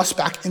draw us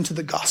back into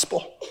the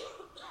gospel.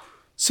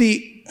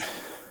 See,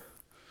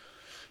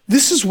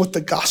 this is what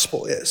the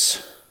gospel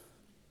is.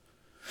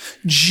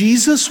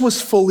 Jesus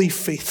was fully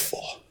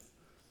faithful.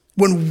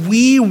 When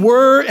we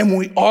were and when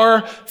we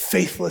are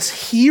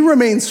faithless, he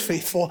remains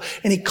faithful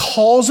and he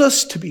calls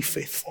us to be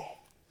faithful.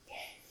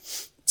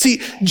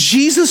 See,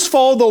 Jesus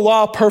followed the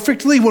law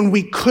perfectly when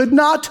we could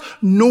not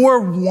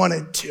nor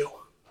wanted to.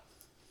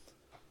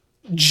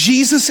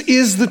 Jesus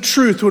is the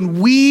truth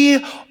when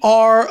we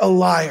are a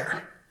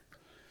liar.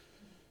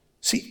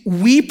 See,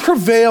 we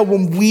prevail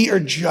when we are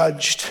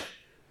judged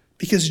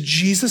because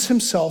Jesus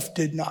himself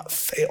did not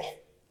fail.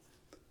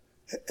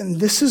 And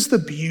this is the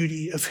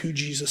beauty of who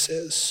Jesus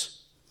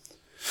is.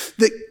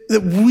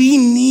 That we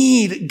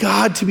need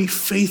God to be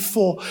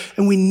faithful,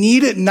 and we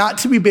need it not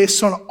to be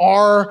based on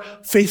our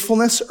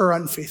faithfulness or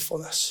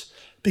unfaithfulness,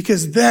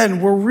 because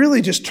then we're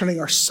really just turning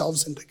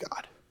ourselves into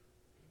God.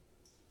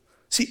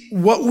 See,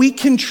 what we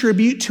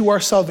contribute to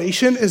our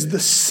salvation is the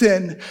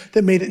sin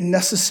that made it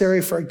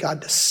necessary for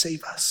God to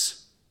save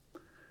us.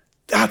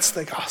 That's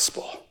the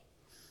gospel.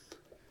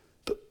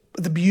 But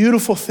the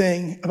beautiful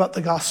thing about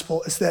the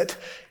gospel is that,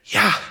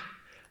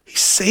 he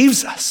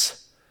saves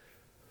us.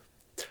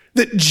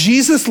 That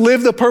Jesus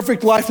lived the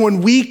perfect life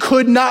when we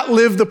could not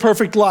live the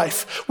perfect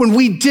life, when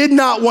we did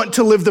not want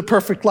to live the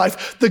perfect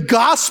life. The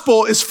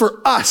gospel is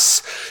for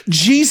us.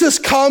 Jesus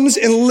comes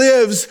and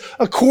lives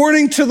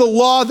according to the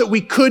law that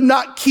we could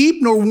not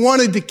keep nor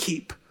wanted to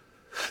keep.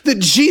 That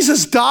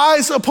Jesus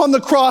dies upon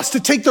the cross to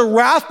take the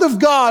wrath of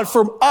God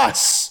from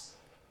us.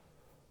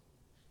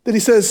 That he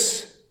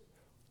says,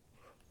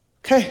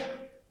 okay,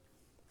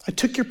 I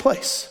took your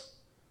place.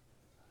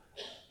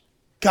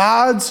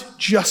 God's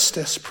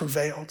justice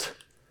prevailed.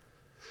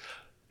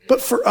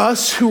 But for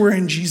us who are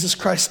in Jesus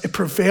Christ, it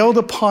prevailed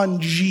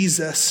upon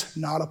Jesus,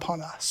 not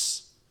upon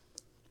us.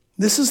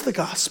 This is the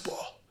gospel.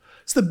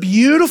 It's the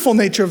beautiful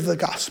nature of the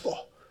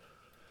gospel.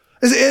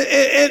 And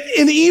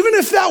even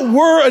if that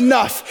were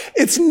enough,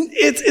 it's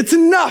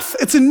enough.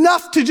 It's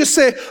enough to just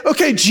say,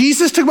 okay,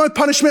 Jesus took my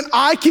punishment.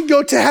 I can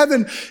go to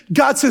heaven.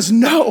 God says,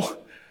 no,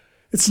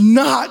 it's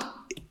not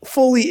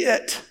fully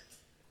it.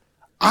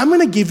 I'm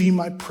going to give you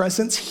my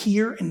presence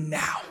here and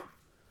now.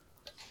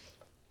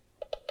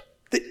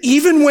 That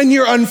even when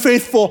you're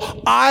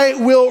unfaithful, I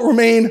will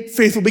remain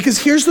faithful. Because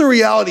here's the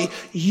reality.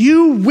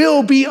 You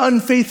will be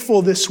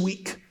unfaithful this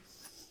week.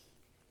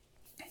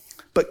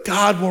 But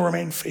God will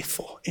remain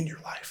faithful in your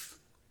life.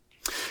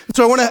 And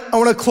so I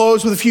want to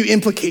close with a few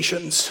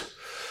implications.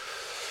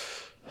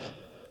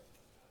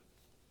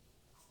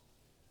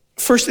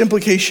 First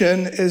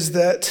implication is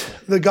that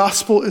the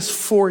gospel is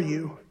for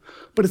you,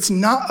 but it's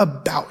not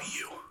about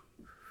you.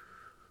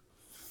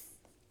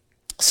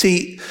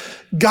 See,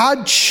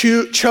 God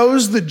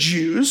chose the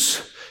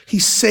Jews. He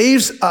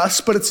saves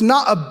us, but it's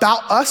not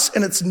about us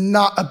and it's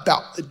not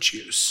about the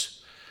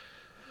Jews.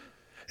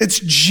 It's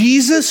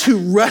Jesus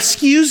who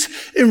rescues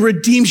and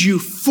redeems you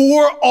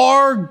for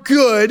our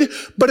good,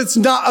 but it's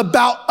not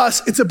about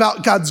us. It's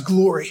about God's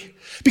glory.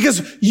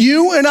 Because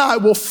you and I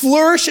will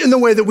flourish in the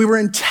way that we were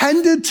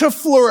intended to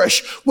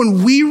flourish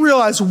when we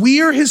realize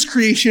we are his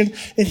creation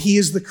and he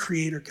is the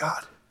creator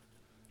God.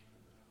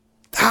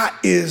 That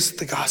is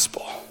the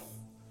gospel.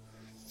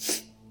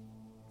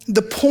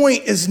 The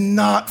point is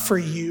not for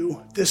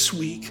you this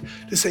week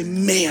to say,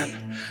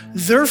 man,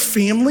 their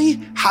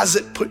family has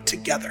it put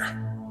together.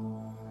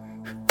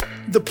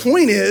 The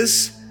point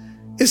is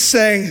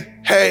saying,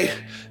 hey,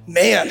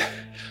 man,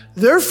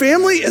 their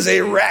family is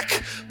a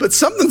wreck, but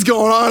something's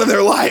going on in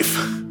their life.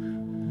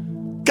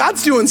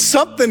 God's doing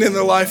something in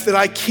their life that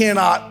I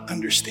cannot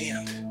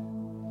understand.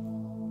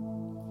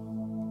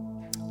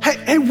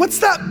 Hey, what's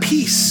that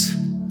peace?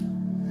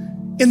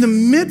 In the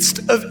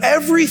midst of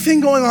everything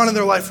going on in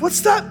their life,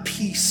 what's that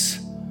peace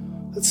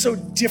that's so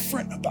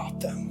different about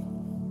them?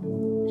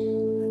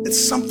 It's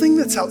something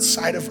that's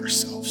outside of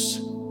ourselves.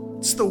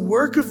 It's the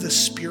work of the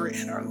Spirit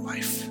in our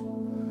life.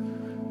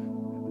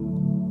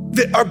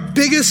 That our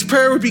biggest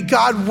prayer would be,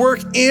 God, work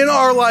in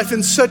our life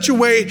in such a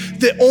way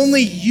that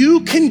only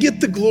you can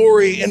get the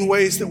glory in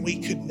ways that we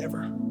could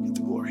never get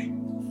the glory.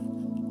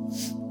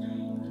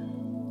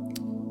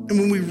 And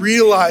when we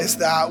realize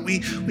that,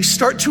 we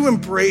start to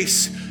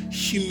embrace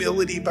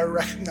humility by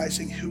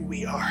recognizing who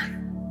we are.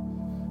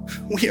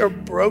 We are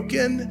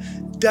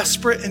broken,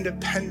 desperate, and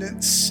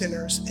dependent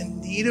sinners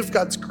in need of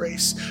God's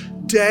grace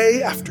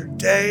day after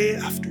day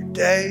after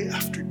day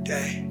after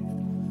day.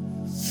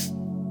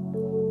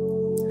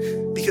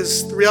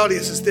 Because the reality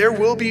is there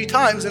will be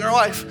times in our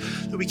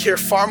life that we care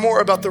far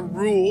more about the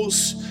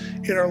rules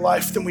in our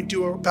life than we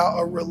do about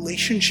a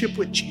relationship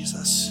with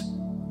Jesus.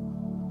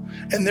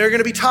 And there are going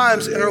to be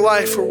times in our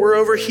life where we're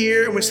over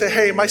here and we say,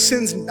 hey, my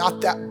sin's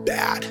not that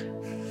bad.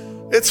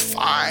 It's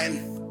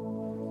fine.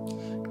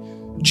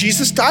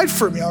 Jesus died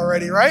for me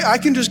already, right? I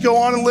can just go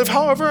on and live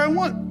however I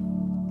want.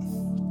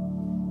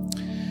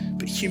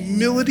 But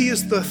humility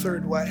is the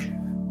third way.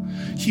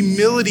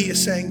 Humility is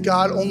saying,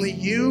 God, only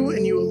you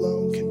and you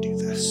alone can do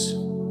this.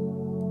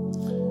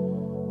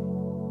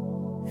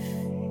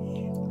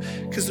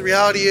 Because the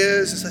reality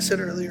is, as I said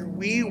earlier,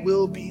 we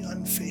will be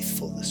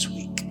unfaithful this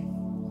week.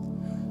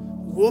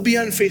 We'll be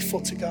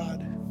unfaithful to God.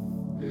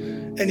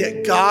 And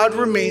yet God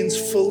remains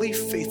fully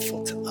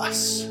faithful to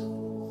us.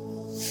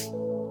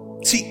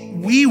 See,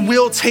 we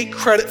will take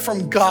credit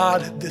from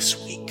God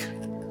this week.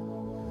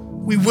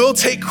 We will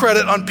take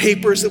credit on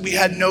papers that we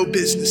had no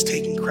business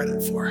taking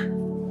credit for.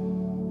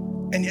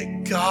 And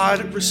yet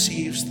God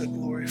receives the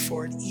glory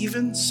for it.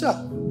 Even so,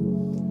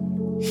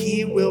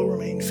 he will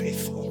remain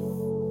faithful.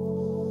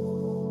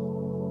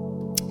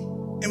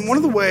 And one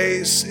of the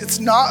ways, it's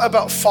not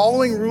about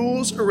following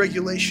rules or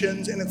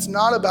regulations, and it's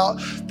not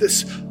about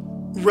this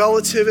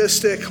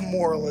relativistic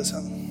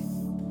moralism.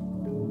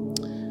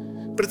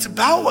 But it's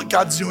about what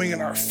God's doing in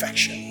our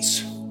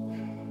affections.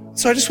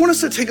 So I just want us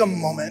to take a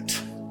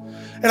moment,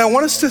 and I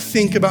want us to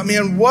think about,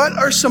 man, what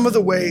are some of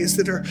the ways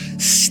that are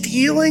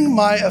stealing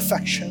my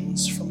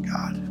affections from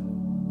God?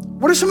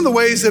 What are some of the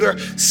ways that are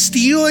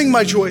stealing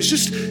my joys?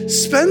 Just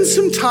spend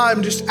some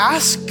time, just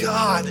ask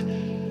God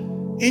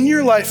in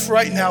your life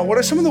right now, what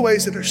are some of the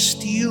ways that are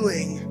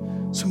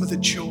stealing some of the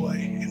joy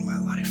in my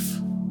life?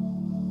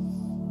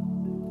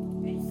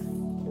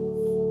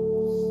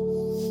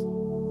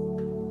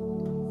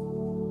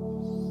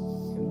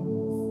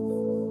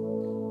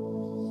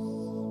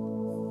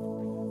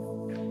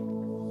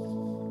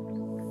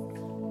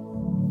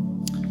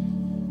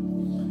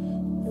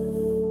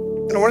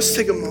 And I want us to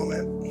take a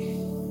moment.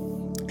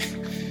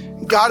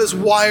 God has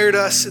wired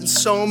us in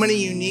so many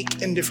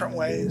unique and different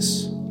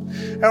ways.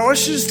 And I want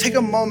us to just take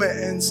a moment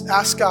and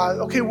ask God,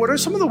 okay, what are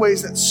some of the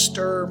ways that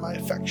stir my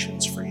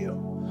affections for you?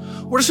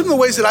 What are some of the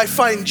ways that I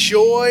find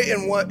joy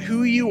in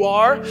who you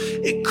are?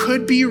 It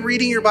could be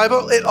reading your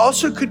Bible. It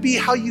also could be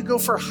how you go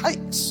for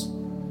hikes.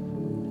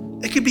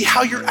 It could be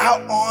how you're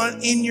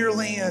out in your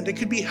land. It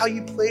could be how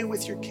you play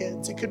with your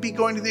kids. It could be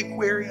going to the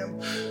aquarium.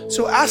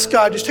 So ask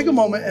God, just take a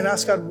moment and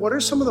ask God, what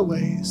are some of the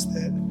ways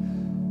that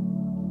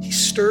he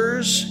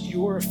stirs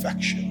your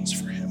affections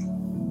for him?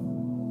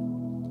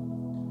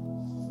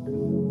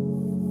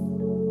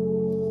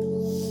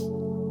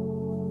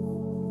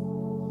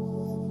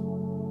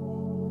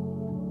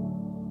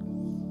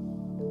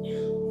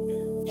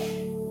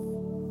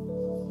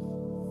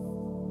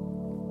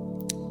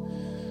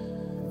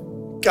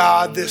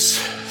 God, this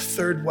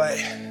third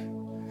way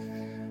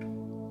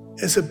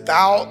is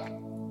about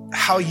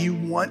how you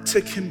want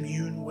to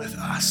commune with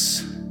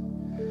us,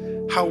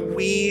 how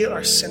we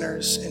are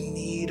sinners in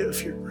need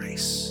of your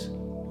grace.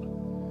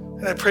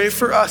 And I pray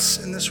for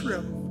us in this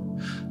room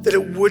that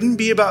it wouldn't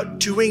be about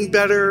doing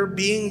better,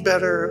 being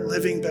better,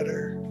 living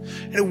better.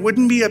 And it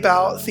wouldn't be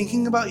about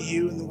thinking about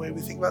you in the way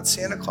we think about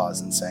Santa Claus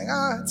and saying,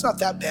 it's not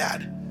that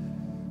bad.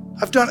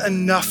 I've done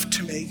enough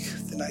to make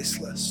the nice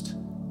list.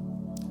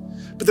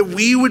 But that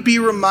we would be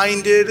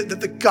reminded that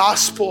the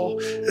gospel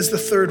is the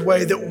third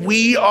way, that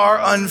we are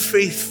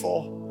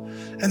unfaithful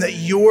and that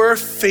your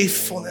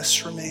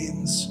faithfulness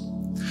remains,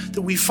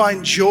 that we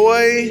find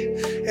joy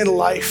and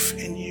life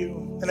in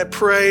you. And I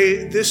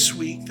pray this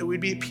week that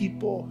we'd be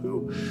people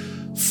who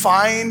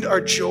find our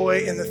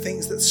joy in the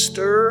things that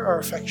stir our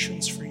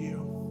affections for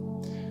you,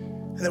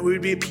 and that we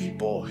would be a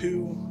people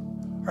who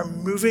are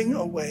moving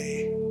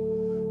away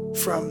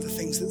from the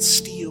things that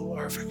steal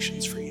our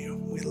affections for you.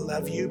 We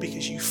love you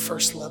because you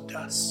first loved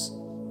us.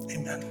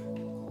 Amen.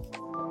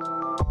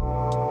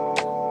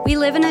 We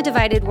live in a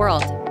divided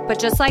world, but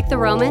just like the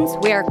Romans,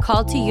 we are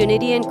called to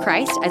unity in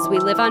Christ as we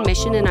live on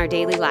mission in our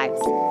daily lives.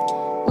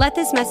 Let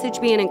this message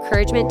be an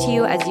encouragement to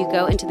you as you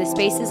go into the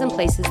spaces and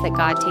places that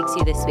God takes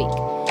you this week.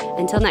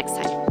 Until next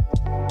time.